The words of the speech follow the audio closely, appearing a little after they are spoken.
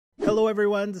Hello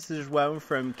everyone, this is João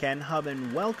from Kenhub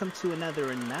and welcome to another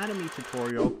anatomy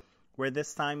tutorial where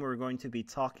this time we're going to be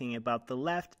talking about the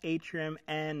left atrium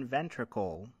and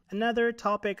ventricle. Another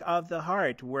topic of the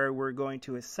heart where we're going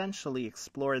to essentially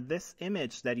explore this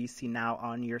image that you see now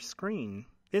on your screen.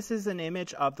 This is an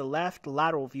image of the left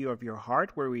lateral view of your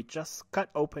heart where we just cut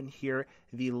open here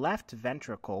the left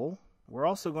ventricle. We're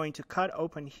also going to cut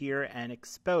open here and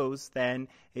expose then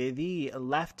the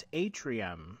left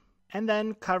atrium. And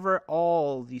then cover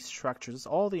all these structures,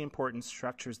 all the important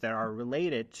structures that are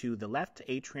related to the left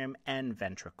atrium and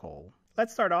ventricle.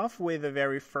 Let's start off with the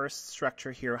very first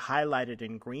structure here highlighted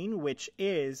in green, which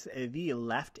is the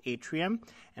left atrium.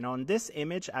 And on this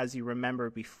image, as you remember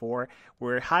before,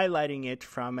 we're highlighting it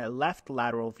from a left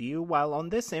lateral view, while on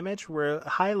this image, we're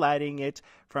highlighting it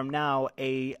from now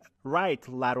a right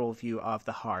lateral view of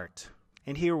the heart.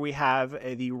 And here we have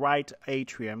the right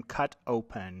atrium cut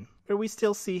open. But we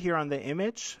still see here on the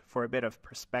image, for a bit of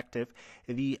perspective,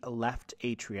 the left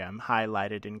atrium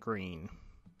highlighted in green.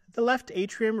 The left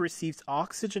atrium receives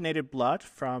oxygenated blood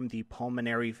from the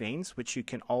pulmonary veins, which you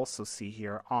can also see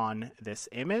here on this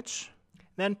image.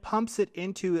 Then pumps it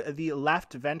into the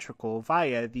left ventricle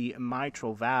via the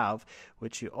mitral valve,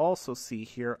 which you also see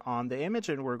here on the image,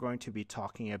 and we're going to be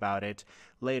talking about it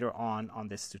later on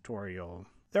this tutorial.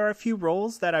 There are a few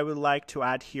roles that I would like to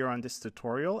add here on this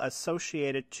tutorial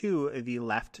associated to the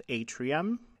left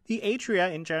atrium. The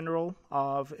atria in general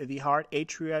of the heart,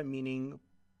 atria meaning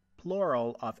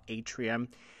plural of atrium,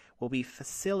 will be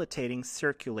facilitating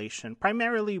circulation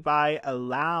primarily by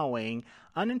allowing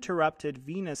uninterrupted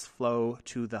venous flow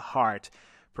to the heart,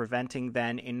 preventing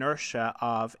then inertia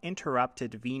of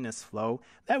interrupted venous flow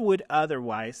that would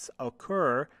otherwise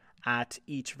occur at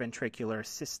each ventricular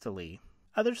systole.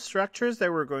 Other structures that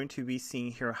we're going to be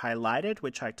seeing here highlighted,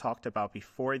 which I talked about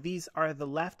before, these are the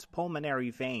left pulmonary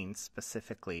veins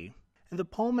specifically. And the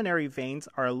pulmonary veins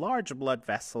are large blood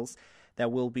vessels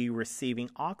that will be receiving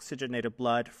oxygenated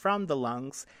blood from the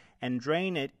lungs and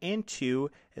drain it into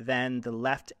then the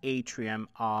left atrium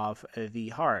of the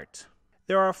heart.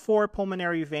 There are 4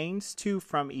 pulmonary veins, 2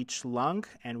 from each lung,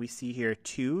 and we see here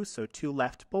 2, so 2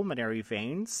 left pulmonary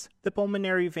veins. The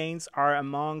pulmonary veins are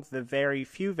among the very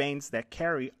few veins that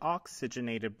carry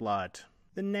oxygenated blood.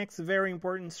 The next very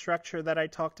important structure that I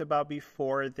talked about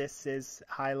before, this is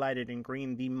highlighted in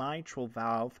green, the mitral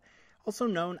valve, also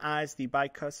known as the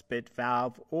bicuspid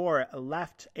valve or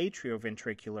left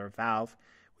atrioventricular valve,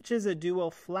 which is a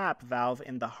dual flap valve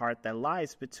in the heart that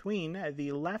lies between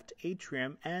the left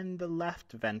atrium and the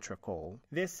left ventricle.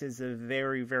 This is a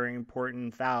very, very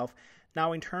important valve.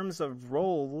 Now, in terms of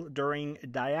role during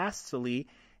diastole,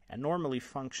 a normally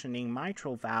functioning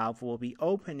mitral valve will be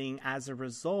opening as a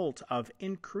result of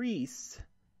increased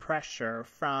pressure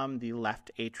from the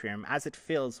left atrium as it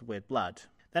fills with blood.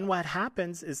 Then what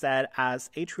happens is that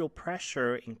as atrial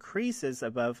pressure increases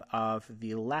above of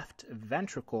the left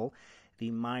ventricle, the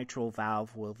mitral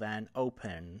valve will then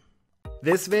open.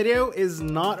 This video is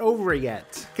not over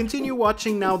yet. Continue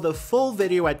watching now the full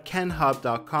video at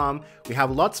kenhub.com. We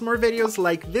have lots more videos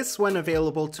like this one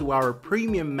available to our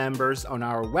premium members on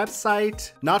our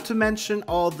website, not to mention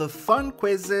all the fun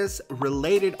quizzes,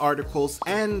 related articles,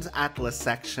 and atlas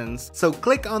sections. So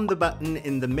click on the button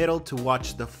in the middle to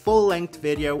watch the full-length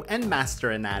video and master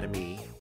anatomy.